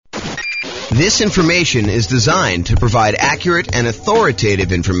This information is designed to provide accurate and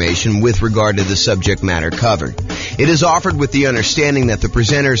authoritative information with regard to the subject matter covered. It is offered with the understanding that the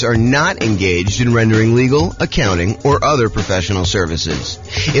presenters are not engaged in rendering legal, accounting, or other professional services.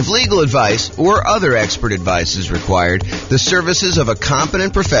 If legal advice or other expert advice is required, the services of a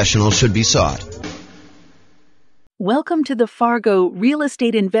competent professional should be sought. Welcome to the Fargo Real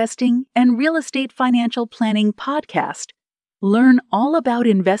Estate Investing and Real Estate Financial Planning podcast. Learn all about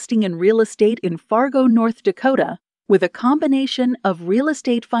investing in real estate in Fargo, North Dakota, with a combination of real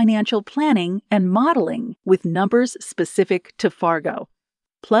estate financial planning and modeling with numbers specific to Fargo,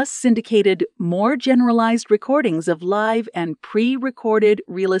 plus syndicated, more generalized recordings of live and pre-recorded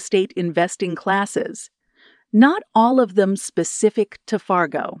real estate investing classes. Not all of them specific to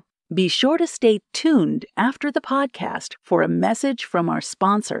Fargo. Be sure to stay tuned after the podcast for a message from our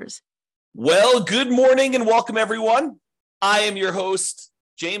sponsors. Well, good morning and welcome, everyone. I am your host,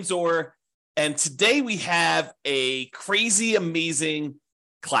 James Orr, and today we have a crazy, amazing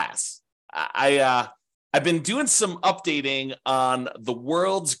class. I've been doing some updating on the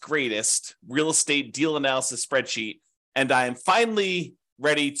world's greatest real estate deal analysis spreadsheet, and I am finally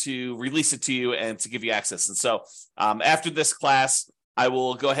ready to release it to you and to give you access. And so after this class, I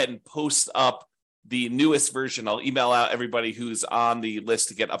will go ahead and post up the newest version. I'll email out everybody who's on the list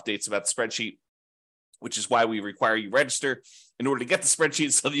to get updates about the spreadsheet, which is why we require you register in order to get the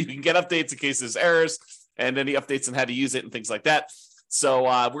spreadsheet so that you can get updates in case there's errors and any updates on how to use it and things like that. So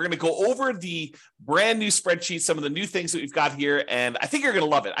we're going to go over the brand new spreadsheet, some of the new things that we've got here, and I think you're going to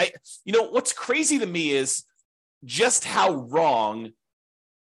love it. What's crazy to me is just how wrong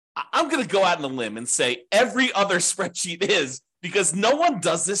I'm going to go out on a limb and say every other spreadsheet is, because no one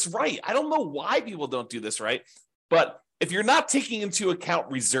does this right. I don't know why people don't do this right, but if you're not taking into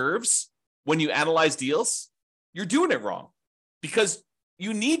account reserves when you analyze deals, you're doing it wrong, because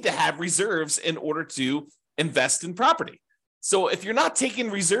you need to have reserves in order to invest in property. So if you're not taking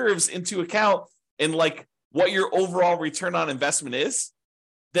reserves into account in like what your overall return on investment is,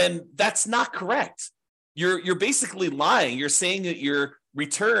 then that's not correct. You're basically lying. You're saying that your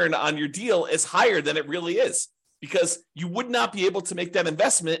return on your deal is higher than it really is, because you would not be able to make that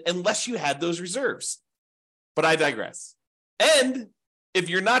investment unless you had those reserves. But I digress. And if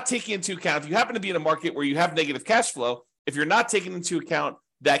you're not taking into account, if you happen to be in a market where you have negative cash flow, if you're not taking into account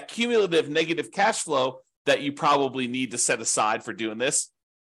that cumulative negative cash flow that you probably need to set aside for doing this,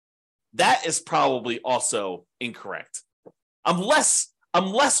 that is probably also incorrect. I'm less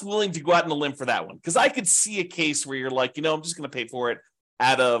willing to go out on a limb for that one, because I could see a case where you're like, I'm just going to pay for it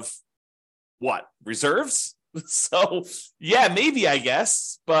out of what? Reserves? So yeah, maybe, I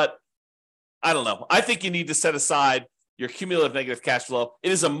guess, but I don't know. I think you need to set aside your cumulative negative cash flow.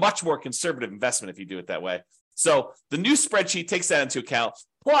 It is a much more conservative investment if you do it that way. So the new spreadsheet takes that into account.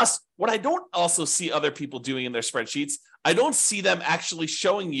 Plus, what I don't also see other people doing in their spreadsheets, I don't see them actually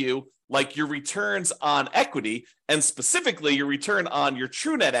showing you like your returns on equity, and specifically your return on your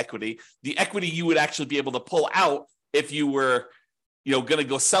true net equity, the equity you would actually be able to pull out if you were, going to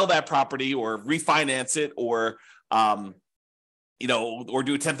go sell that property or refinance it, or or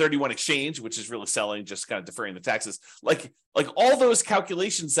do a 1031 exchange, which is really selling, just kind of deferring the taxes. Like all those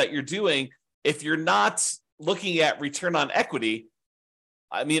calculations that you're doing, if you're not looking at return on equity,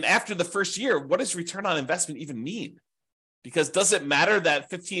 I mean, after the first year, what does return on investment even mean? Because does it matter that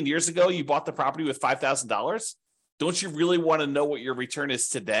 15 years ago you bought the property with $5,000? Don't you really want to know what your return is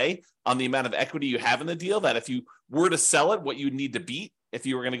today on the amount of equity you have in the deal, that if you were to sell it, what you would need to beat if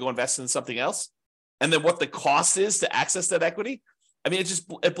you were going to go invest in something else? And then what the cost is to access that equity? I mean,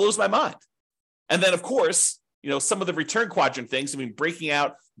 it blows my mind. And then, of course, some of the return quadrant things, breaking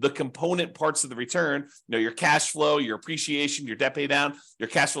out the component parts of the return, your cash flow, your appreciation, your debt pay down, your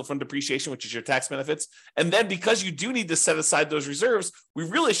cash flow from depreciation, which is your tax benefits. And then because you do need to set aside those reserves, we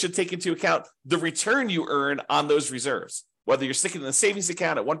really should take into account the return you earn on those reserves, whether you're sticking in a savings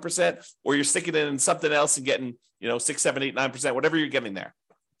account at 1% or you're sticking it in something else and getting, 6, 7, 8, 9%, whatever you're getting there.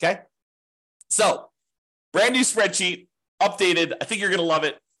 Okay. So brand new spreadsheet, updated. I think you're going to love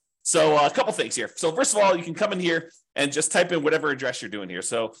it. So a couple things here. So first of all, you can come in here and just type in whatever address you're doing here.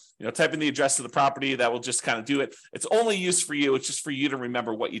 So, type in the address of the property. That will just kind of do it. It's only used for you. It's just for you to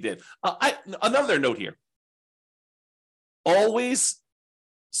remember what you did. Another note here. Always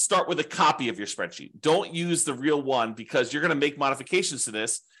start with a copy of your spreadsheet. Don't use the real one, because you're going to make modifications to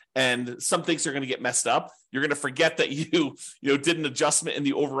this and some things are going to get messed up. You're going to forget that you did an adjustment in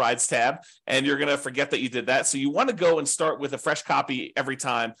the overrides tab, and you're going to forget that you did that. So you want to go and start with a fresh copy every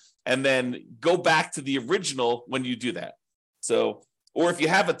time, and then go back to the original when you do that. So Or if you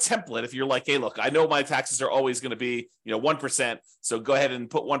have a template, if you're like, hey, look, I know my taxes are always going to be, 1%. So go ahead and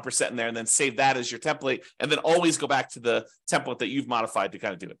put 1% in there and then save that as your template. And then always go back to the template that you've modified to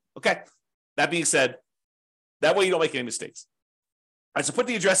kind of do it. Okay. That being said, that way you don't make any mistakes. All right. So put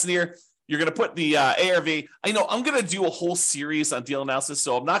the address in here. You're going to put the ARV. I'm going to do a whole series on deal analysis.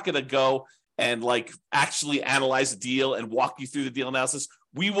 So I'm not going to go and actually analyze a deal and walk you through the deal analysis.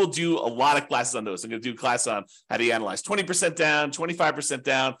 We will do a lot of classes on those. I'm going to do a class on how do you analyze 20% down, 25%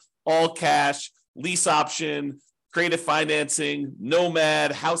 down, all cash, lease option, creative financing,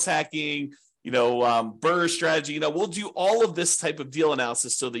 nomad, house hacking, BRRRR strategy. We'll do all of this type of deal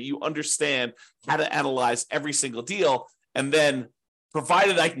analysis so that you understand how to analyze every single deal. And then,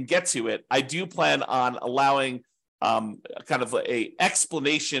 provided I can get to it, I do plan on allowing kind of a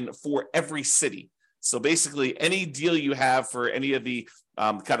explanation for every city. So basically, any deal you have for any of the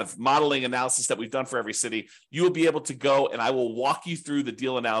kind of modeling analysis that we've done for every city, you will be able to go and I will walk you through the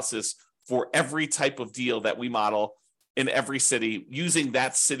deal analysis for every type of deal that we model in every city using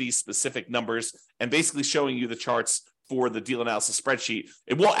that city's specific numbers and basically showing you the charts for the deal analysis spreadsheet.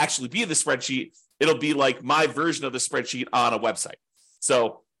 It won't actually be the spreadsheet. It'll be like my version of the spreadsheet on a website.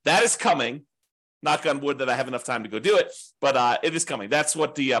 So that is coming. Knock on wood that I have enough time to go do it, but it is coming. That's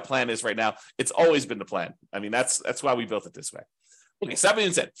what the plan is right now. It's always been the plan. I mean, that's why we built it this way. Okay, so that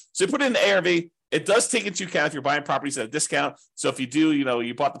being said, so you put it in the ARV. It does take into account if you're buying properties at a discount. So if you do,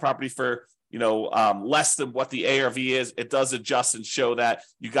 you bought the property for, less than what the ARV is, it does adjust and show that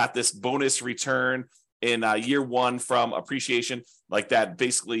you got this bonus return in year one from appreciation, like that.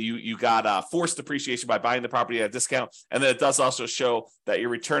 Basically, you got forced appreciation by buying the property at a discount, and then it does also show that your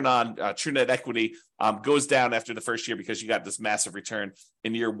return on true net equity goes down after the first year because you got this massive return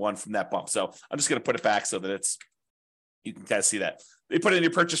in year one from that bump. So I'm just going to put it back so that you can kind of see that. You put in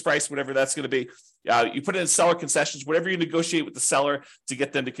your purchase price, whatever that's going to be. You put in seller concessions, whatever you negotiate with the seller to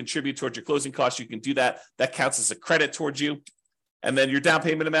get them to contribute towards your closing costs, you can do that. That counts as a credit towards you. And then your down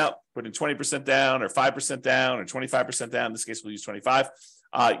payment amount, put in 20% down or 5% down or 25% down. In this case, we'll use 25.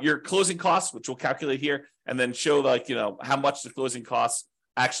 Your closing costs, which we'll calculate here, and then show how much the closing costs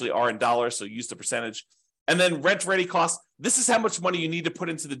actually are in dollars. So use the percentage. And then rent ready costs. This is how much money you need to put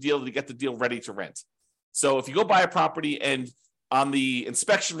into the deal to get the deal ready to rent. So if you go buy a property and on the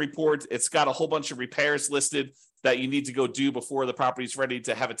inspection report, it's got a whole bunch of repairs listed that you need to go do before the property is ready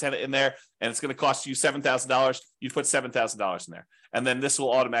to have a tenant in there, and it's going to cost you $7,000, you put $7,000 in there. And then this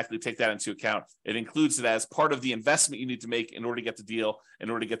will automatically take that into account. It includes it as part of the investment you need to make in order to get the deal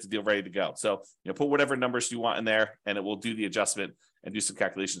ready to go. So put whatever numbers you want in there, and it will do the adjustment and do some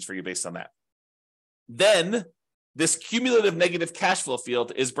calculations for you based on that. Then this cumulative negative cash flow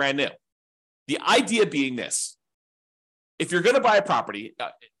field is brand new. The idea being this: if you're going to buy a property,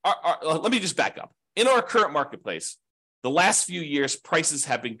 let me just back up. In our current marketplace, the last few years, prices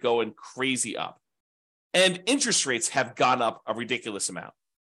have been going crazy up, and interest rates have gone up a ridiculous amount.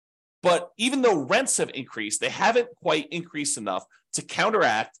 But even though rents have increased, they haven't quite increased enough to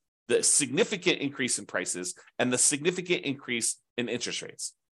counteract the significant increase in prices and the significant increase in interest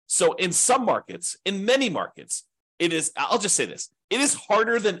rates. So in some markets, in many markets, I'll just say this, it is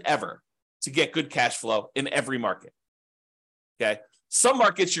harder than ever to get good cash flow in every market. Okay. Some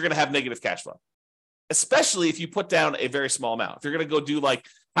markets, you're going to have negative cash flow, especially if you put down a very small amount. If you're going to go do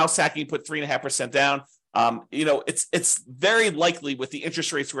house hacking, put 3.5% down, it's very likely with the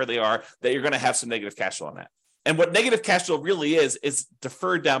interest rates where they are that you're going to have some negative cash flow on that. And what negative cash flow really is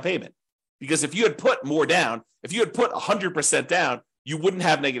deferred down payment. Because if you had put more down, if you had put 100% down, you wouldn't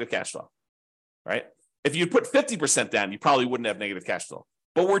have negative cash flow, right? If you put 50% down, you probably wouldn't have negative cash flow.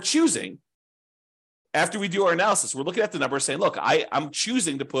 But we're choosing, after we do our analysis, we're looking at the numbers saying, look, I'm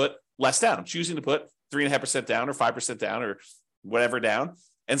choosing to put less down. I'm choosing to put 3.5% down or 5% down or whatever down.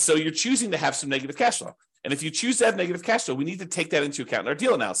 And so you're choosing to have some negative cash flow. And if you choose to have negative cash flow, we need to take that into account in our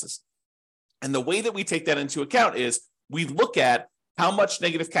deal analysis. And the way that we take that into account is we look at how much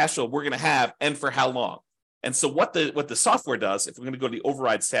negative cash flow we're going to have and for how long. And so what the software does, if we're going to go to the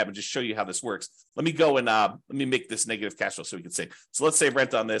overrides tab and just show you how this works, let me go and let me make this negative cash flow so we can see. So let's say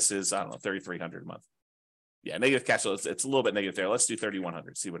rent on this is, I don't know, $3,300 a month. Yeah, negative cash flow, it's a little bit negative there. Let's do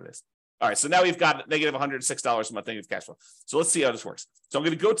 $3,100, see what it is. All right, so now we've got negative $106 a month negative cash flow. So let's see how this works. So I'm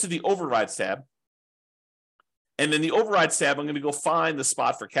going to go to the overrides tab. And in the overrides tab, I'm going to go find the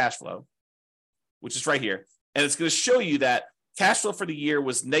spot for cash flow, which is right here. And it's going to show you that cash flow for the year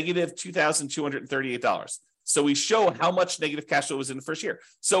was negative $2,238. So we show how much negative cash flow was in the first year.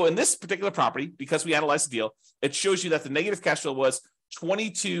 So in this particular property, because we analyzed the deal, it shows you that the negative cash flow was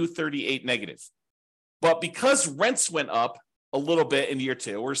 $2,238 negative. But because rents went up a little bit in year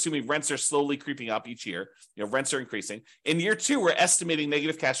two. We're assuming rents are slowly creeping up each year. Rents are increasing. In year two, we're estimating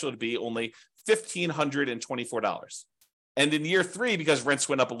negative cash flow to be only $1,524. And in year three, because rents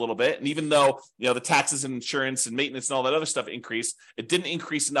went up a little bit, and even though the taxes and insurance and maintenance and all that other stuff increased, it didn't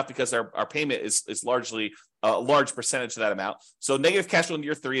increase enough because our payment is largely a large percentage of that amount. So negative cash flow in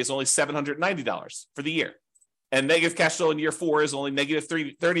year three is only $790 for the year. And negative cash flow in year four is only negative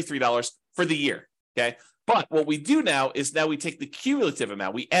 $33 for the year. Okay. But what we do now is we take the cumulative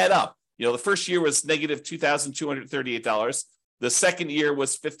amount. We add up. The first year was negative $2,238. The second year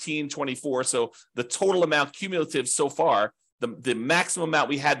was $1,524. So the total amount cumulative so far, the maximum amount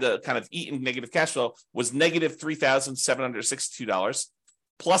we had to kind of eat in negative cash flow was negative $3,762,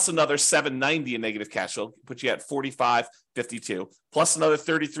 plus another $790 in negative cash flow, put you at $4,552, plus another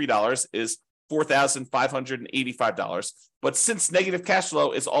 $33 is $4,585. But since negative cash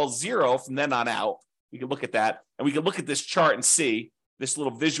flow is all zero from then on out, we can look at that, and we can look at this chart and see this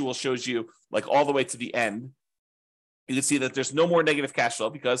little visual shows you like all the way to the end. You can see that there's no more negative cash flow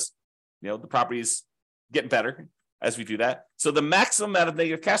because the property is getting better as we do that. So the maximum amount of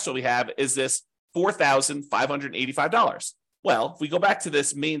negative cash flow we have is this $4,585. Well, if we go back to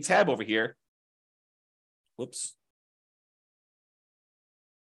this main tab over here, whoops.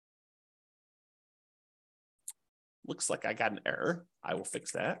 Looks like I got an error. I will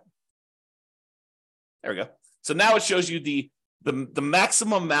fix that. There we go. So now it shows you the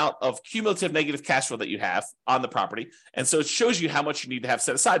maximum amount of cumulative negative cash flow that you have on the property. And so it shows you how much you need to have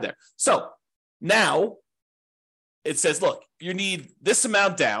set aside there. So now it says, look, you need this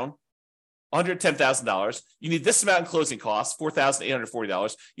amount down, $110,000. You need this amount in closing costs,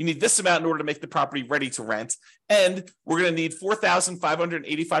 $4,840. You need this amount in order to make the property ready to rent. And we're going to need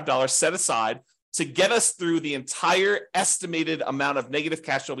 $4,585 set aside to get us through the entire estimated amount of negative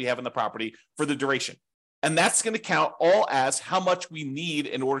cash flow we have in the property for the duration. And that's going to count all as how much we need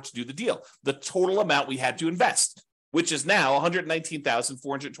in order to do the deal, the total amount we had to invest, which is now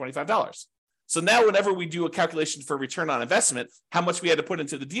 $119,425. So now whenever we do a calculation for return on investment, how much we had to put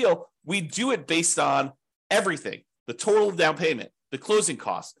into the deal, we do it based on everything, the total down payment, the closing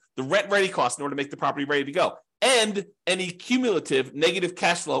costs, the rent ready costs in order to make the property ready to go, and any cumulative negative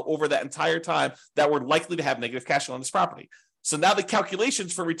cash flow over that entire time that we're likely to have negative cash flow on this property. So now the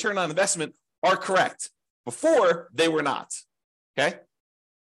calculations for return on investment are correct. Before, they were not, okay?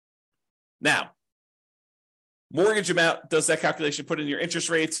 Now, mortgage amount does that calculation, put in your interest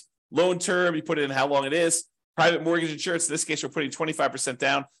rates, loan term, you put in how long it is, private mortgage insurance, in this case, we're putting 25%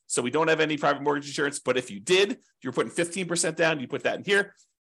 down, so we don't have any private mortgage insurance, but if you did, if you're putting 15% down, you put that in here.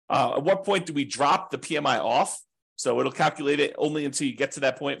 At what point do we drop the PMI off? So it'll calculate it only until you get to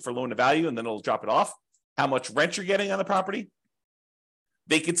that point for loan to value, and then it'll drop it off. How much rent you're getting on the property.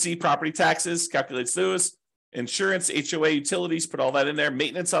 Vacancy, property taxes, calculates those. Insurance, HOA, utilities, put all that in there.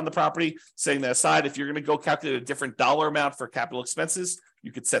 Maintenance on the property, setting that aside. If you're going to go calculate a different dollar amount for capital expenses,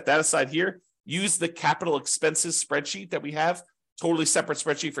 you could set that aside here. Use the capital expenses spreadsheet that we have, totally separate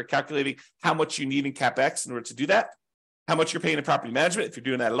spreadsheet for calculating how much you need in CapEx in order to do that. How much you're paying in property management, if you're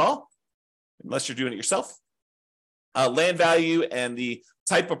doing that at all, unless you're doing it yourself. Land value and the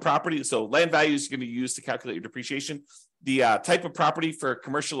type of property. So land value is going to use to calculate your depreciation. The type of property for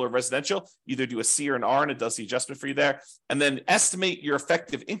commercial or residential, either do a C or an R, and it does the adjustment for you there. And then estimate your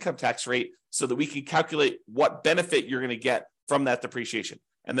effective income tax rate so that we can calculate what benefit you're going to get from that depreciation.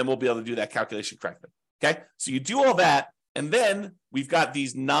 And then we'll be able to do that calculation correctly. Okay, so you do all that, and then we've got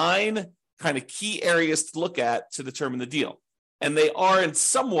these 9 kind of key areas to look at to determine the deal. And they are in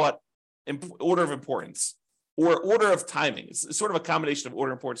somewhat order of importance or order of timing. It's sort of a combination of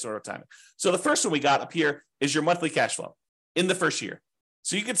order of importance and order of timing. So the first one we got up here is your monthly cash flow in the first year.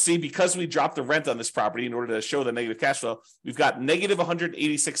 So you can see, because we dropped the rent on this property in order to show the negative cash flow, we've got negative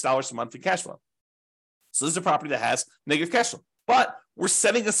 $186 a month in cash flow. So this is a property that has negative cash flow. But we're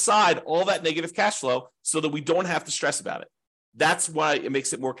setting aside all that negative cash flow so that we don't have to stress about it. That's why it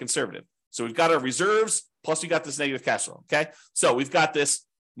makes it more conservative. So we've got our reserves, plus we got this negative cash flow, okay? So we've got this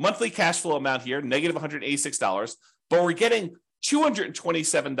monthly cash flow amount here, negative $186, but we're getting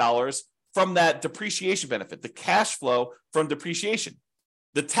 $227 from that depreciation benefit, the cash flow from depreciation,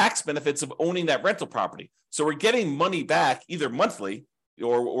 the tax benefits of owning that rental property. So we're getting money back either monthly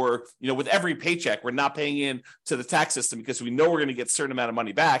or with every paycheck. We're not paying in to the tax system because we know we're going to get a certain amount of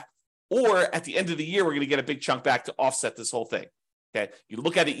money back, or at the end of the year, we're going to get a big chunk back to offset this whole thing. Okay, you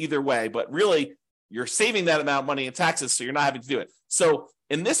look at it either way, but really you're saving that amount of money in taxes, so you're not having to do it. So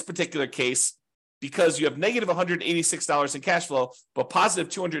in this particular case, because you have negative $186 in cash flow, but positive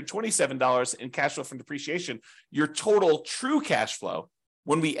 $227 in cash flow from depreciation, your total true cash flow,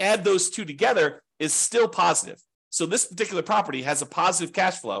 when we add those two together, is still positive. So this particular property has a positive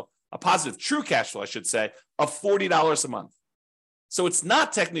cash flow, a positive true cash flow, I should say, of $40 a month. So it's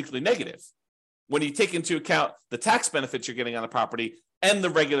not technically negative when you take into account the tax benefits you're getting on the property and the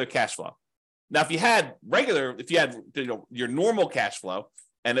regular cash flow. Now, if you had your normal cash flow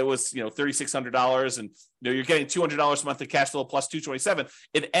and it was $3,600 and you're getting $200 a month of cash flow plus $227,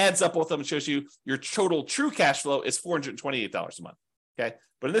 it adds up both of them and shows you your total true cash flow is $428 a month. Okay,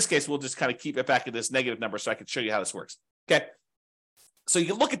 but in this case, we'll just kind of keep it back at this negative number so I can show you how this works. Okay, so you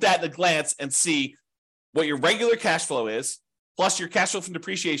can look at that at a glance and see what your regular cash flow is, plus your cash flow from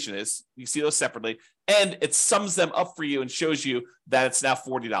depreciation is. You see those separately, and it sums them up for you and shows you that it's now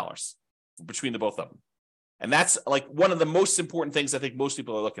 $40 between the both of them. And that's like one of the most important things I think most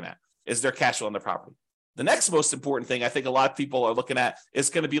people are looking at is their cash flow on their property. The next most important thing I think a lot of people are looking at is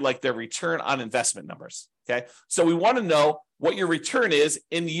going to be like their return on investment numbers. Okay, so we want to know what your return is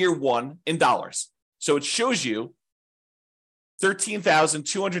in year one in dollars. So it shows you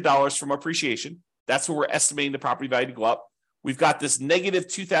 $13,200 from appreciation. That's where we're estimating the property value to go up. We've got this negative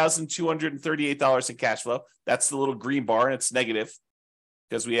 $2,238 in cash flow. That's the little green bar, and it's negative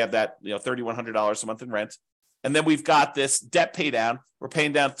because we have that $3,100 a month in rent. And then we've got this debt pay down. We're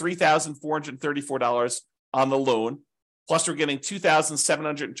paying down $3,434 on the loan, plus we're getting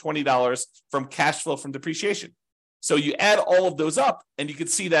 $2,720 from cash flow from depreciation. So you add all of those up, and you can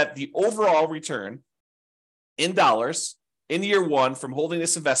see that the overall return in dollars in year one from holding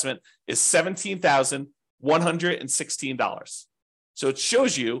this investment is $17,116. So it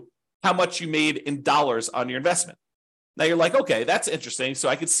shows you how much you made in dollars on your investment. Now you're like, okay, that's interesting. So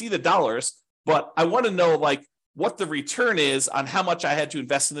I could see the dollars, but I want to know like what the return is on how much I had to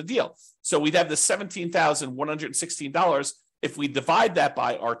invest in the deal. So we'd have the $17,116. If we divide that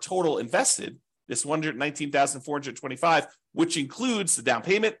by our total invested, this $119,425, which includes the down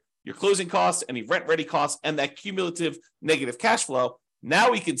payment, your closing costs, any rent-ready costs, and that cumulative negative cash flow,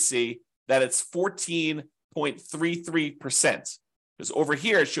 now we can see that it's 14.33%. Because over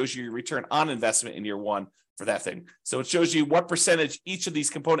here, it shows you your return on investment in year one for that thing. So it shows you what percentage each of these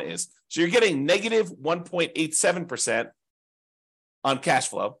component is. So you're getting negative 1.87% on cash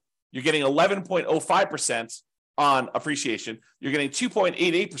flow. You're getting 11.05% on appreciation. You're getting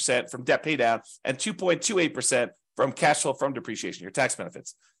 2.88% from debt paydown and 2.28% from cash flow from depreciation, your tax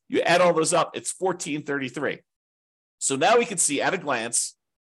benefits. You add all those up, it's 14.33. So now we can see at a glance,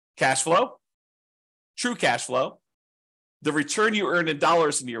 cash flow, true cash flow, the return you earned in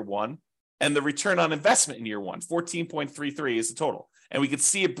dollars in year one, and the return on investment in year one. 14.33 is the total. And we can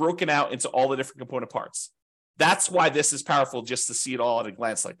see it broken out into all the different component parts. That's why this is powerful, just to see it all at a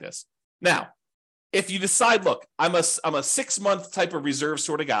glance like this. Now, if you decide, look, I'm a 6-month type of reserve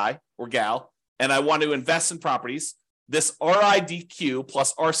sort of guy or gal, and I want to invest in properties, this RIDQ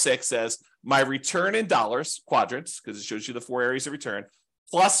plus R6 says my return in dollars, quadrants, because it shows you the 4 areas of return,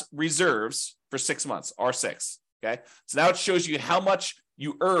 plus reserves for 6 months, R6. Okay, so now it shows you how much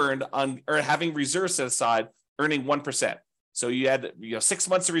you earned on or having reserves set aside, earning 1%. So you had 6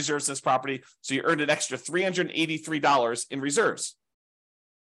 months of reserves in this property, so you earned an extra $383 in reserves.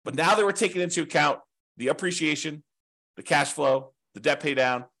 But now that we're taking into account the appreciation, the cash flow, the debt pay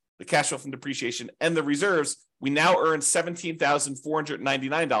down, the cash flow from depreciation, and the reserves, we now earn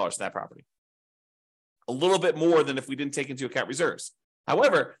 $17,499 in that property. A little bit more than if we didn't take into account reserves.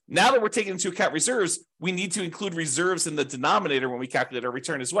 However, now that we're taking into account reserves, we need to include reserves in the denominator when we calculate our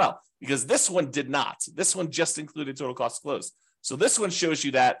return as well, because this one did not. This one just included total cost to close. So this one shows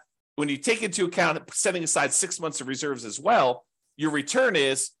you that when you take into account setting aside 6 months of reserves as well, your return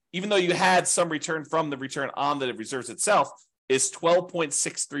is, even though you had some return from the return on the reserves itself, is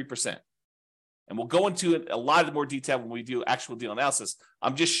 12.63%. And we'll go into a lot more detail when we do actual deal analysis.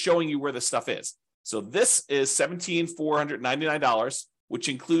 I'm just showing you where this stuff is. So this is $17,499, which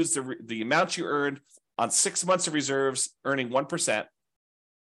includes the amount you earned on 6 months of reserves, earning 1%.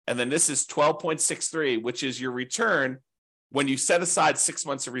 And then this is 12.63, which is your return when you set aside 6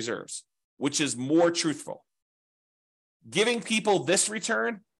 months of reserves, which is more truthful. Giving people this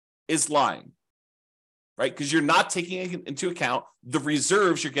return is lying, right? Because you're not taking into account the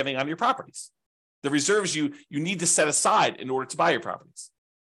reserves you're getting on your properties. The reserves you need to set aside in order to buy your properties.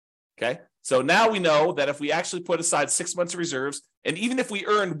 Okay? So now we know that if we actually put aside 6 months of reserves, and even if we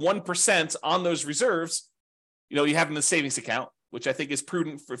earn 1% on those reserves, you have in the savings account, which I think is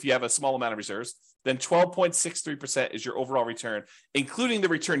prudent for if you have a small amount of reserves, then 12.63% is your overall return, including the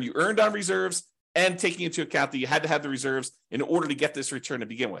return you earned on reserves and taking into account that you had to have the reserves in order to get this return to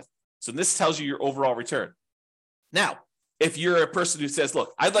begin with. So this tells you your overall return. Now, if you're a person who says,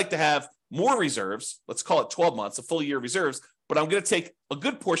 look, I'd like to have more reserves, let's call it 12 months, a full year of reserves, but I'm going to take a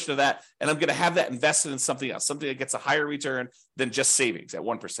good portion of that and I'm going to have that invested in something else, something that gets a higher return than just savings at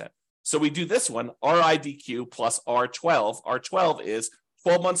 1%. So we do this one, RIDQ plus R12. R12 is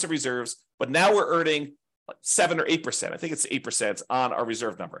 12 months of reserves, but now we're earning 7 or 8%. I think it's 8% on our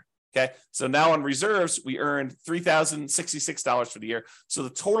reserve number. Okay. So now on reserves, we earned $3,066 for the year. So the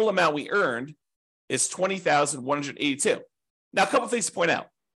total amount we earned is $20,182. Now, a couple of things to point out.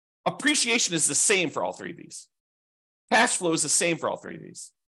 Appreciation is the same for all three of these. Cash flow is the same for all three of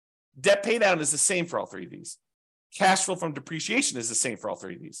these. Debt pay down is the same for all three of these. Cash flow from depreciation is the same for all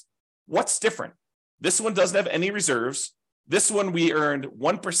three of these. What's different? This one doesn't have any reserves. This one, we earned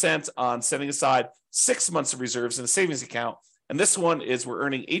 1% on setting aside 6 months of reserves in a savings account. And this one is we're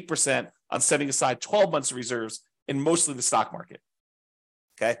earning 8% on setting aside 12 months of reserves in mostly the stock market.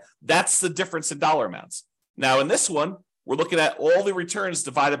 Okay, that's the difference in dollar amounts. Now, in this one, we're looking at all the returns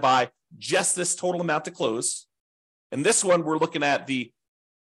divided by just this total amount to close. In this one, we're looking at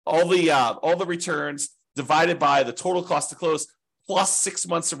all the returns divided by the total cost to close plus 6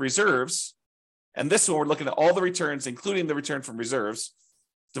 months of reserves. And this one, we're looking at all the returns, including the return from reserves,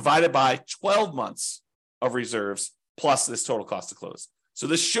 divided by 12 months of reserves plus this total cost to close. So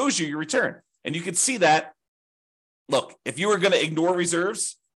this shows you your return. And you can see that, look, if you were going to ignore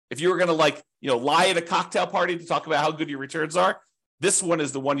reserves, if you were going to lie at a cocktail party to talk about how good your returns are, this one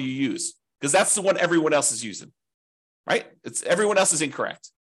is the one you use because that's the one everyone else is using, right? Everyone else is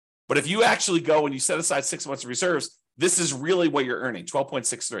incorrect. But if you actually go and you set aside 6 months of reserves, this is really what you're earning,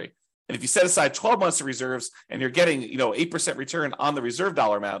 12.63. And if you set aside 12 months of reserves and you're getting 8% return on the reserve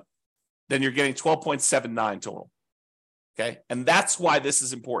dollar amount, then you're getting 12.79 total. Okay. And that's why this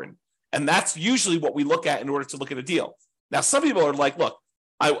is important. And that's usually what we look at in order to look at a deal. Now, some people are like, look,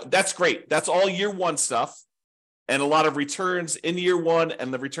 that's great. That's all year one stuff and a lot of returns in year one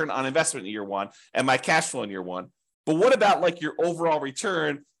and the return on investment in year one and my cash flow in year one. But what about like your overall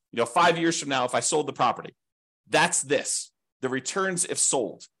return, 5 years from now, if I sold the property? That's the returns if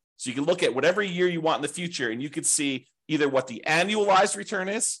sold. So you can look at whatever year you want in the future and you could see either what the annualized return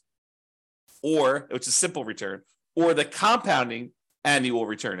is, or which is simple return, or the compounding annual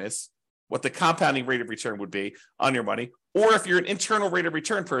return is, what the compounding rate of return would be on your money. Or if you're an internal rate of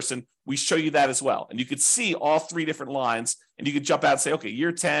return person, we show you that as well. And you could see all three different lines and you could jump out and say, okay,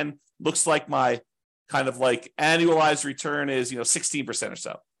 year 10 looks like my kind of like annualized return is, 16% or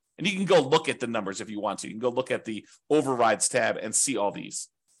so. And you can go look at the numbers if you want to. You can go look at the overrides tab and see all these.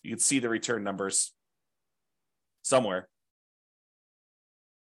 You can see the return numbers somewhere.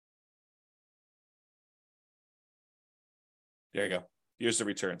 There you go. Here's the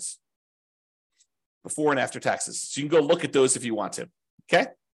returns. Before and after taxes. So you can go look at those if you want to.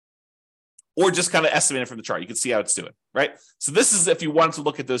 Okay? Or just kind of estimate it from the chart. You can see how it's doing, right? So this is if you wanted to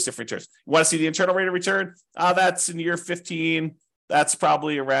look at those different returns. You want to see the internal rate of return? That's in year 15. That's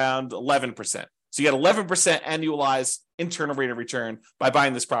probably around 11%. So you get 11% annualized internal rate of return by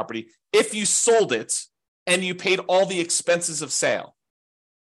buying this property. If you sold it and you paid all the expenses of sale,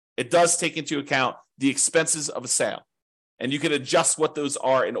 it does take into account the expenses of a sale. And you can adjust what those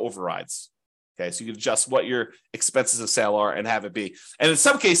are in overrides. Okay, so you can adjust what your expenses of sale are and have it be. And in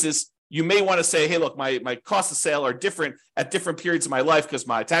some cases, you may want to say, hey, look, my costs of sale are different at different periods of my life because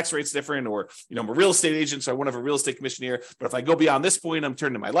my tax rate's different, or I'm a real estate agent, so I want to have a real estate commission here. But if I go beyond this point, I'm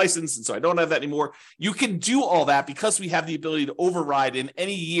turning my license, and so I don't have that anymore. You can do all that because we have the ability to override in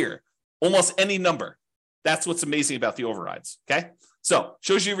any year, almost any number. That's what's amazing about the overrides. Okay, so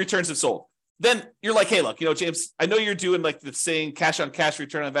shows you returns if sold. Then you're like, hey, look, James, I know you're doing like the saying cash on cash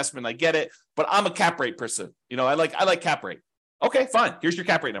return on investment. I get it, but I'm a cap rate person. I like cap rate. Okay, fine. Here's your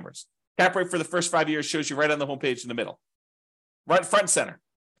cap rate numbers. Cap rate for the first 5 years shows you right on the homepage in the middle, right front and center.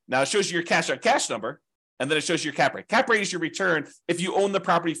 Now it shows you your cash on cash number, and then it shows you your cap rate. Cap rate is your return if you own the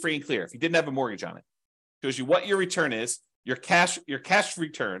property free and clear, if you didn't have a mortgage on it. It shows you what your return is, your cash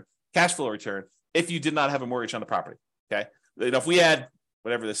return, cash flow return, if you did not have a mortgage on the property. Okay. If we had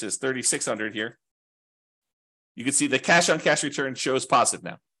whatever this is, 3,600 here, you can see the cash on cash return shows positive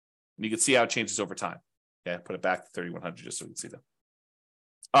now. And you can see how it changes over time. Okay, put it back to 3,100 just so we can see that.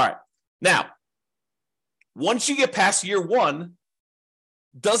 All right. Now, once you get past year one,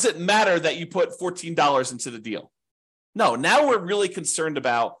 does it matter that you put $14 into the deal? No, now we're really concerned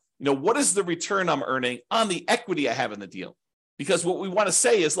about, what is the return I'm earning on the equity I have in the deal? Because what we want to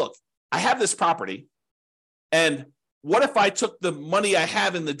say is, look, I have this property, and what if I took the money I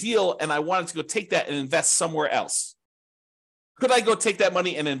have in the deal and I wanted to go take that and invest somewhere else? Could I go take that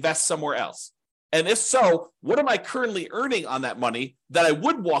money and invest somewhere else? And if so, what am I currently earning on that money that I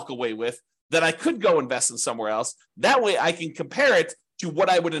would walk away with that I could go invest in somewhere else? That way I can compare it to what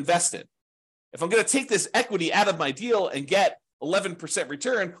I would invest in. If I'm going to take this equity out of my deal and get 11%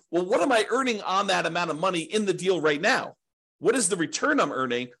 return. Well, what am I earning on that amount of money in the deal right now? What is the return I'm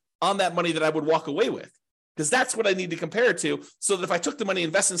earning on that money that I would walk away with? Because that's what I need to compare it to, so that if I took the money and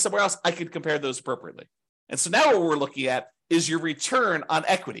invested in somewhere else, I could compare those appropriately. And so now what we're looking at is your return on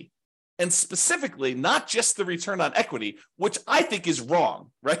equity. And specifically, not just the return on equity, which I think is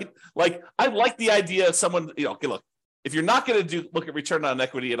wrong, right? Like, I like the idea of someone, okay, look, if you're not going to look at return on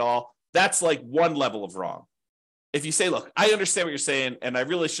equity at all, that's like one level of wrong. If you say, look, I understand what you're saying, and I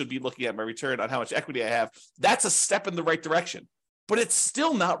really should be looking at my return on how much equity I have, that's a step in the right direction. But it's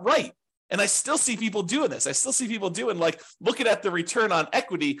still not right. And I still see people doing this. I still see people doing, like, looking at the return on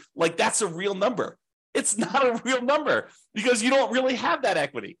equity like that's a real number. It's not a real number because you don't really have that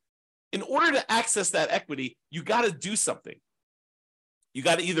equity. In order to access that equity, you got to do something. You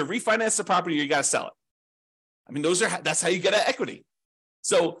got to either refinance the property or you got to sell it. I mean, that's how you get equity.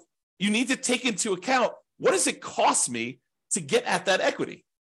 So you need to take into account, what does it cost me to get at that equity?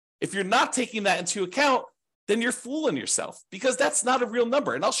 If you're not taking that into account, then you're fooling yourself, because that's not a real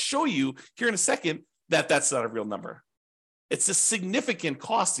number. And I'll show you here in a second that that's not a real number. It's a significant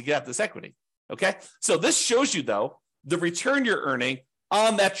cost to get at this equity. Okay. So this shows you, though, the return you're earning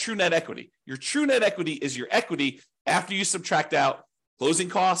on that true net equity. Your true net equity is your equity after you subtract out closing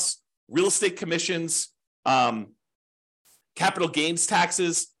costs, real estate commissions, capital gains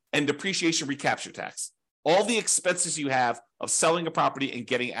taxes, and depreciation recapture tax. All the expenses you have of selling a property and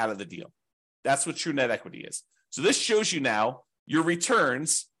getting out of the deal. That's what true net equity is. So this shows you now your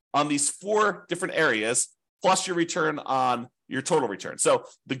returns on these 4 different areas, plus your return on your total return. So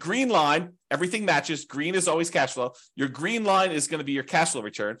the green line, everything matches. Green is always cash flow. Your green line is going to be your cash flow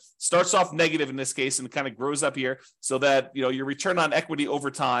return. Starts off negative in this case and kind of grows up here, so that your return on equity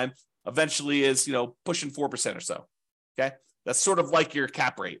over time eventually is pushing 4% or so. Okay, that's sort of like your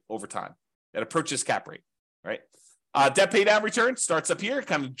cap rate over time. That approaches cap rate, right? Debt pay down return starts up here,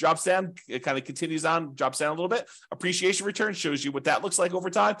 kind of drops down, it kind of continues on, drops down a little bit. Appreciation return shows you what that looks like over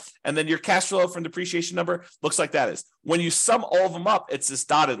time. And then your cash flow from depreciation number looks like that is. When you sum all of them up, it's this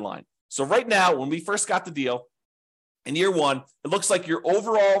dotted line. So right now, when we first got the deal, in year 1, it looks like your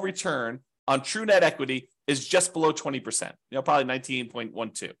overall return on true net equity is just below 20%, probably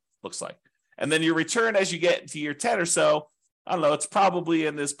 19.12 looks like. And then your return as you get to year 10 or so, I don't know, it's probably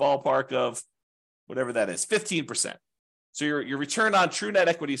in this ballpark of whatever that is, 15%. So your return on true net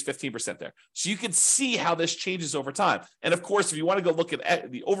equity is 15% there. So you can see how this changes over time. And of course, if you want to go look at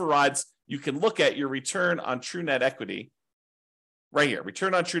the overrides, you can look at your return on true net equity right here,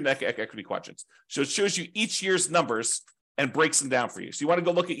 return on true net equity quadrants. So it shows you each year's numbers and breaks them down for you. So you want to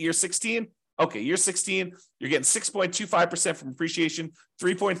go look at year 16? Okay, year 16, you're getting 6.25% from appreciation,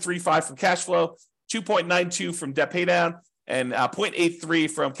 3.35 from cash flow, 2.92 from debt pay down, and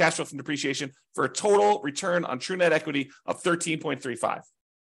 0.83 from cash flow from depreciation, for a total return on true net equity of 13.35.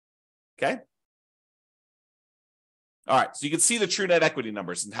 Okay? All right, so you can see the true net equity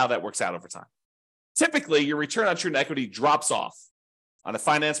numbers and how that works out over time. Typically, your return on true net equity drops off. On a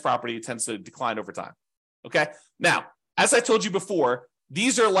finance property, it tends to decline over time. Okay? Now, as I told you before,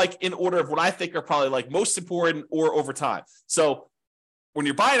 these are like in order of what I think are probably like most important or over time. So when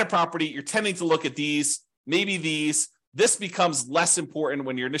you're buying a property, you're tending to look at these, maybe these. This becomes less important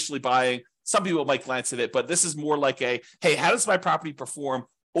when you're initially buying. Some people might glance at it, but this is more like hey, how does my property perform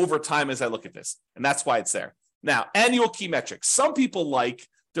over time as I look at this? And that's why it's there. Now, annual key metrics. Some people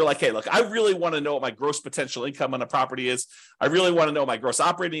they're like, hey, look, I really want to know what my gross potential income on a property is. I really want to know what my gross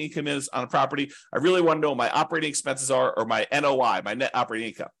operating income is on a property. I really want to know what my operating expenses are, or my NOI, my net operating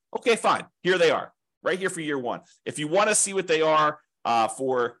income. Okay, fine. Here they are, right here for year 1. If you want to see what they are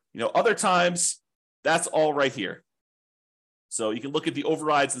for other times, that's all right here. So you can look at the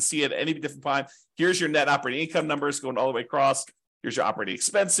overrides and see it at any different time. Here's your net operating income numbers going all the way across. Here's your operating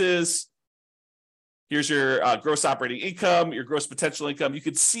expenses. Here's your gross operating income, your gross potential income. You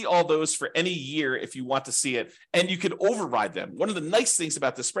could see all those for any year if you want to see it, and you could override them. One of the nice things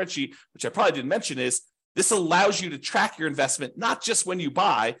about the spreadsheet, which I probably didn't mention, is this allows you to track your investment, not just when you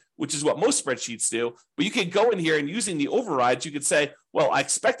buy, which is what most spreadsheets do, but you can go in here and using the overrides, you could say, well, I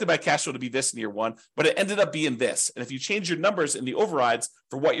expected my cash flow to be this in year 1, but it ended up being this. And if you change your numbers in the overrides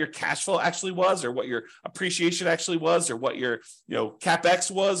for what your cash flow actually was, or what your appreciation actually was, or what your CapEx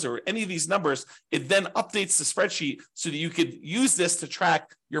was, or any of these numbers, it then updates the spreadsheet so that you could use this to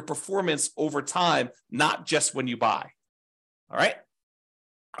track your performance over time, not just when you buy. All right.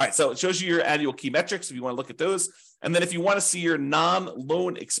 All right, so it shows you your annual key metrics if you want to look at those. And then if you want to see your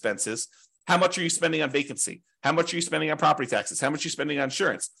non-loan expenses, how much are you spending on vacancy? How much are you spending on property taxes? How much are you spending on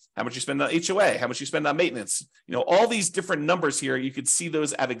insurance? How much you spend on HOA? How much you spend on maintenance? All these different numbers here, you could see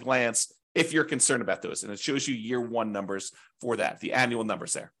those at a glance if you're concerned about those. And it shows you year one numbers for that, the annual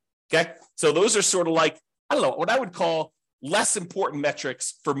numbers there. Okay. So those are sort of like, I don't know, what I would call less important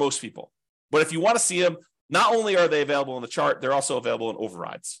metrics for most people. But if you want to see them, not only are they available in the chart, they're also available in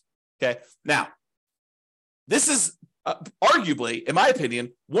overrides. Okay. Now, this is arguably, in my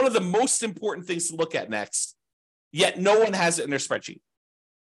opinion, one of the most important things to look at next, yet no one has it in their spreadsheet.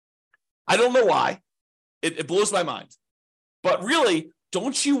 I don't know why. It blows my mind. But really,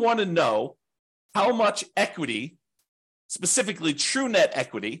 don't you want to know how much equity, specifically true net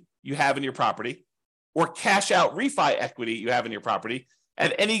equity, you have in your property, or cash out refi equity you have in your property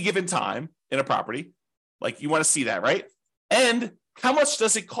at any given time in a property? Like, you want to see that, right? And how much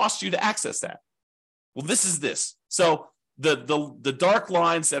does it cost you to access that? Well, this is this. So the dark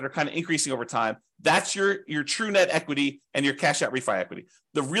lines that are kind of increasing over time, that's your true net equity and your cash out refi equity.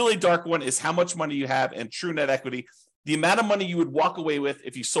 The really dark one is how much money you have in true net equity, the amount of money you would walk away with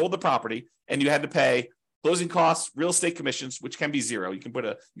if you sold the property and you had to pay closing costs, real estate commissions, which can be zero. You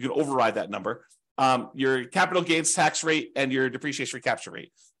can override that number. Your capital gains tax rate and your depreciation recapture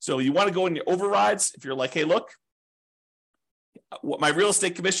rate. So you want to go in your overrides. If you're like, hey, look, what my real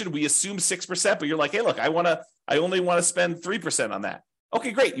estate commission, we assume 6%, but you're like, hey, look, I only want to spend 3% on that.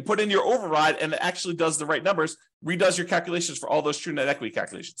 Okay, great. You put in your override and it actually does the right numbers, redoes your calculations for all those true net equity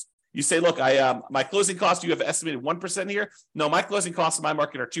calculations. You say, look, my closing costs, you have estimated 1% here. No, my closing costs in my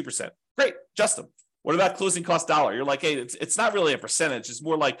market are 2%. Great, adjust them. What about closing cost dollar? You're like, hey, it's not really a percentage. It's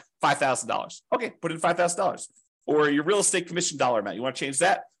more like $5,000. Okay, put in $5,000. Or your real estate commission dollar amount. You want to change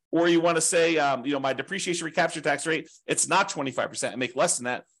that? Or you want to say, my depreciation recapture tax rate, it's not 25%. I make less than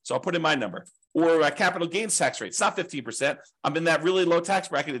that, so I'll put in my number. Or my capital gains tax rate, it's not 15%. I'm in that really low tax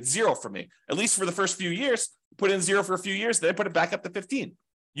bracket. It's zero for me, at least for the first few years. Put in zero for a few years, then put it back up to 15.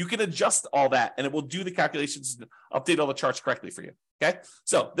 You can adjust all that, and it will do the calculations and update all the charts correctly for you. Okay,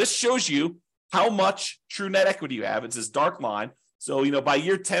 so this shows you how much true net equity you have. It's this dark line. So, by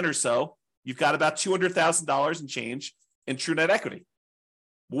year 10 or so, you've got about $200,000 in change in true net equity.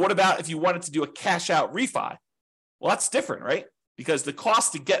 But what about if you wanted to do a cash out refi? Well, that's different, right? Because the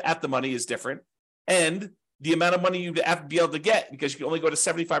cost to get at the money is different. And the amount of money you have to be able to get, because you can only go to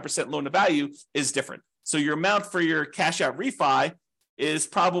 75% loan to value, is different. So your amount for your cash out refi is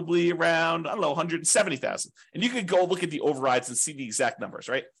probably around, $170,000. And you could go look at the overrides and see the exact numbers,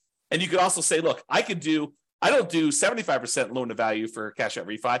 right? And you could also say, look, I don't do 75% loan to value for cash out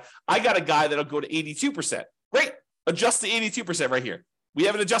refi. I got a guy that'll go to 82%. Great. Adjust to 82% right here. We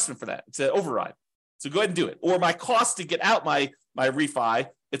have an adjustment for that. It's an override. So go ahead and do it. Or my cost to get out my refi,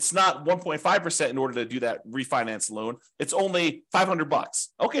 it's not 1.5% in order to do that refinance loan. It's only $500.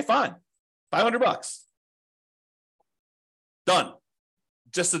 Okay, fine. $500. Done.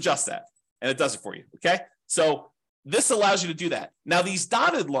 Just adjust that. And it does it for you. Okay. So this allows you to do that. Now, these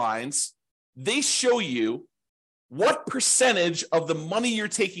dotted lines, they show you what percentage of the money you're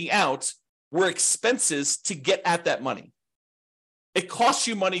taking out were expenses to get at that money. It costs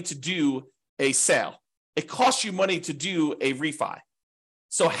you money to do a sale. It costs you money to do a refi.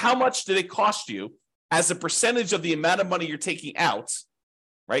 So how much did it cost you as a percentage of the amount of money you're taking out,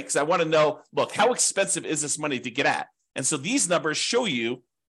 right? Because I want to know, look, how expensive is this money to get at? And so these numbers show you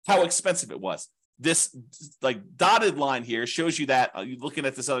how expensive it was. This like dotted line here shows you that, you're looking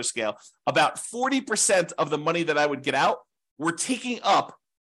at this other scale, about 40% of the money that I would get out were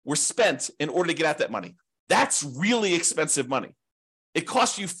spent in order to get at that money. That's really expensive money. It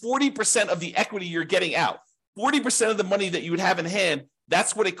costs you 40% of the equity you're getting out. 40% of the money that you would have in hand,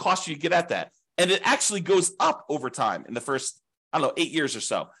 that's what it costs you to get at that. And it actually goes up over time in the first, 8 years or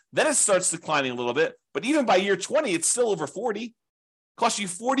so. Then it starts declining a little bit. But even by year 20, it's still over 40. Costs you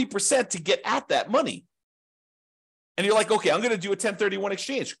 40% to get at that money. And you're like, okay, I'm going to do a 1031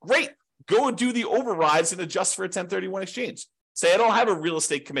 exchange. Great. Go and do the overrides and adjust for a 1031 exchange. Say, I don't have a real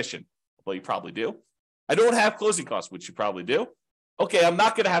estate commission. Well, you probably do. I don't have closing costs, which you probably do. Okay, I'm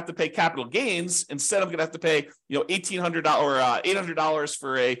not going to have to pay capital gains. Instead, I'm going to have to pay, $1,800 or $800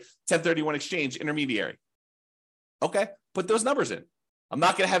 for a 1031 exchange intermediary. Okay, put those numbers in. I'm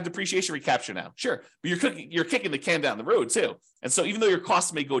not going to have depreciation recapture now. Sure, but you're kicking the can down the road too. And so even though your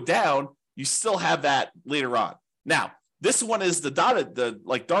costs may go down, you still have that later on. Now, this one is the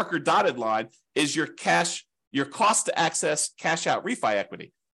darker dotted line is your cost to access cash out refi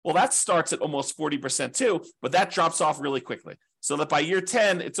equity. Well, that starts at almost 40% too, but that drops off really quickly. So that by year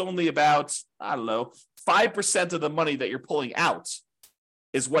 10, it's only about, 5% of the money that you're pulling out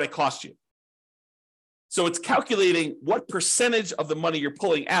is what it costs you. So it's calculating what percentage of the money you're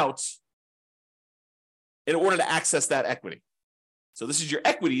pulling out in order to access that equity. So this is your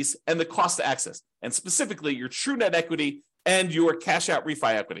equities and the cost to access, and specifically your true net equity and your cash out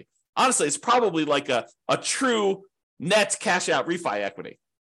refi equity. Honestly, it's probably like a true net cash out refi equity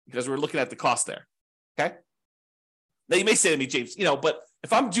because we're looking at the cost there. Okay. Now you may say to me, James, but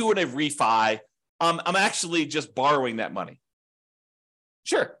if I'm doing a refi, I'm actually just borrowing that money.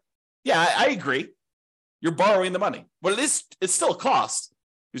 Sure. Yeah, I agree. You're borrowing the money, but it's still a cost.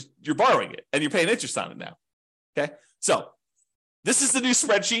 You're borrowing it and you're paying interest on it now. Okay. So this is the new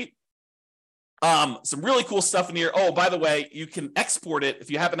spreadsheet. Some really cool stuff in here. Oh, by the way, you can export it.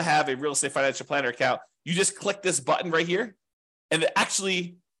 If you happen to have a real estate financial planner account, you just click this button right here and it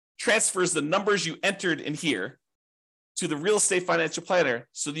actually transfers the numbers you entered in here to the real estate financial planner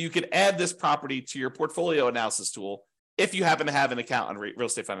so that you can add this property to your portfolio analysis tool if you happen to have an account on real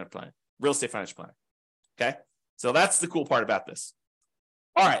estate financial planner. Okay. So that's the cool part about this.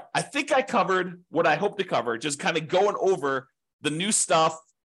 All right. I think I covered what I hope to cover, just kind of going over the new stuff,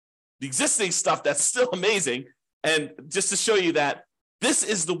 the existing stuff that's still amazing. And just to show you that this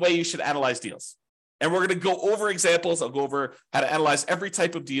is the way you should analyze deals. And we're going to go over examples. I'll go over how to analyze every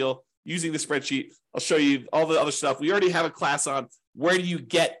type of deal using the spreadsheet. I'll show you all the other stuff. We already have a class on where do you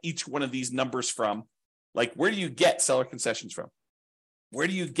get each one of these numbers from? Like, where do you get seller concessions from? Where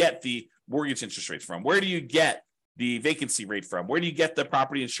do you get the mortgage interest rates from? Where do you get the vacancy rate from? Where do you get the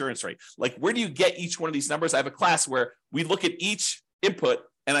property insurance rate? Like, where do you get each one of these numbers? I have a class where we look at each input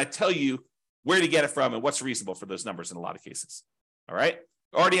and I tell you where to get it from and what's reasonable for those numbers in a lot of cases. All right.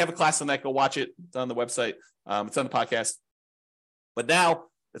 I already have a class on that. Go watch it. It's on the website. It's on the podcast. But now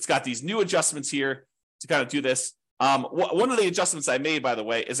it's got these new adjustments here to kind of do this. One of the adjustments I made, by the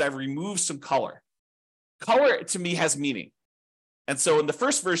way, is I've removed some color. Color to me has meaning. And so in the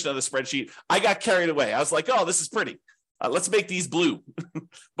first version of the spreadsheet, I got carried away. I was like, oh, this is pretty. Let's make these blue.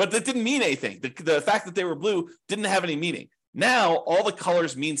 But that didn't mean anything. The fact that they were blue didn't have any meaning. Now all the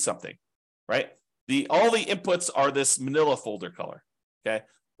colors mean something, right? All the inputs are this manila folder color, okay?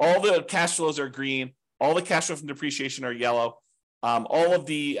 All the cash flows are green. All the cash flow from depreciation are yellow. All of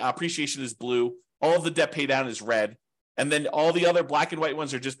the appreciation is blue. All of the debt pay down is red. And then all the other black and white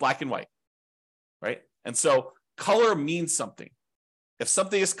ones are just black and white, right? And so color means something. If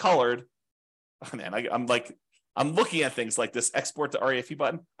something is colored, oh man, I'm looking at things like this export to REFE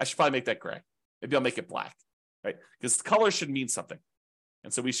button. I should probably make that gray. Maybe I'll make it black, right? Because color should mean something.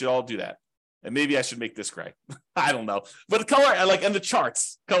 And so we should all do that. And maybe I should make this gray. I don't know. But the color, and the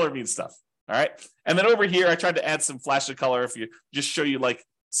charts, color means stuff. All right. And then over here, I tried to add some flash of color if you just show you like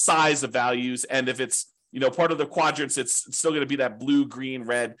size of values. And if it's, part of the quadrants, it's still going to be that blue, green,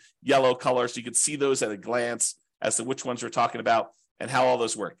 red, yellow color. So you can see those at a glance as to which ones we're talking about and how all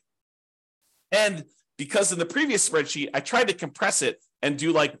those work. And because in the previous spreadsheet, I tried to compress it and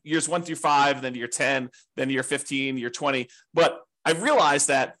do like years 1 through 5, then year 10, then year 15, year 20. But I realized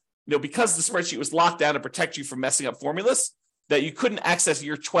that, because the spreadsheet was locked down to protect you from messing up formulas, that you couldn't access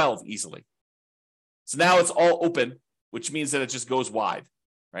year 12 easily. So now it's all open, which means that it just goes wide,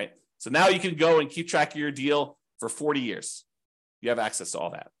 right? So now you can go and keep track of your deal for 40 years. You have access to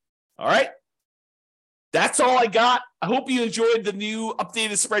all that. All right. That's all I got. I hope you enjoyed the new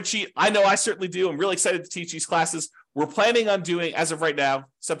updated spreadsheet. I know I certainly do. I'm really excited to teach these classes. We're planning on doing, as of right now,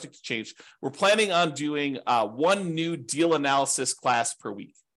 subject to change, we're planning on doing one new deal analysis class per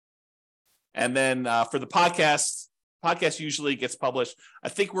week. And then for the podcast usually gets published. I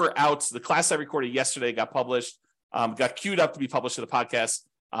think we're out. The class I recorded yesterday got published, got queued up to be published to the podcast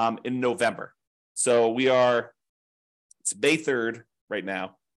in November. So it's May 3rd right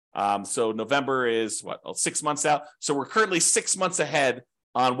now. So November is 6 months out. So we're currently 6 months ahead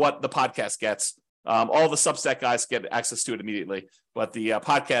on what the podcast gets. All the Substack guys get access to it immediately, but the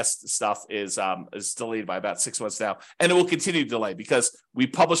podcast stuff is delayed by about 6 months now, and it will continue to delay because we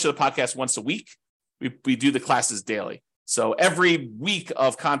publish the podcast once a week. We do the classes daily. So every week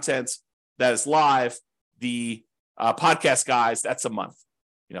of content that is live, the podcast guys, that's a month,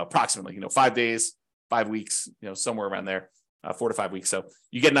 approximately, 5 days, 5 weeks, somewhere around there. 4 to 5 weeks. So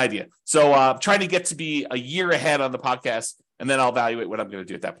you get an idea. So I'm trying to get to be a year ahead on the podcast, and then I'll evaluate what I'm going to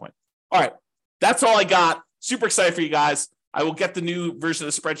do at that point. All right. That's all I got. Super excited for you guys. I will get the new version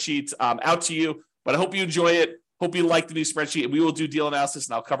of the spreadsheet out to you, but I hope you enjoy it. Hope you like the new spreadsheet. We will do deal analysis,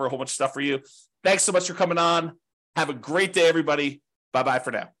 and I'll cover a whole bunch of stuff for you. Thanks so much for coming on. Have a great day, everybody. Bye-bye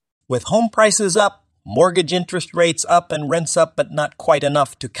for now. With home prices up, mortgage interest rates up, and rents up, but not quite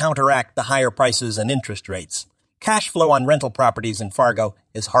enough to counteract the higher prices and interest rates, cash flow on rental properties in Fargo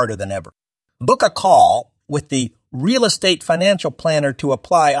is harder than ever. Book a call with the Real Estate Financial Planner to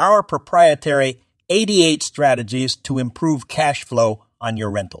apply our proprietary 88 strategies to improve cash flow on your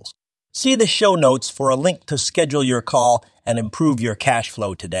rentals. See the show notes for a link to schedule your call and improve your cash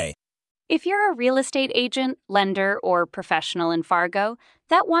flow today. If you're a real estate agent, lender, or professional in Fargo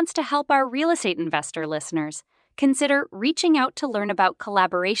that wants to help our real estate investor listeners, consider reaching out to learn about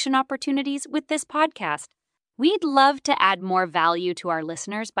collaboration opportunities with this podcast. We'd love to add more value to our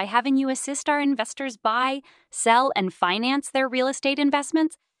listeners by having you assist our investors buy, sell, and finance their real estate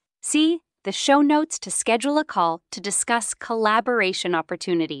investments. See the show notes to schedule a call to discuss collaboration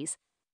opportunities.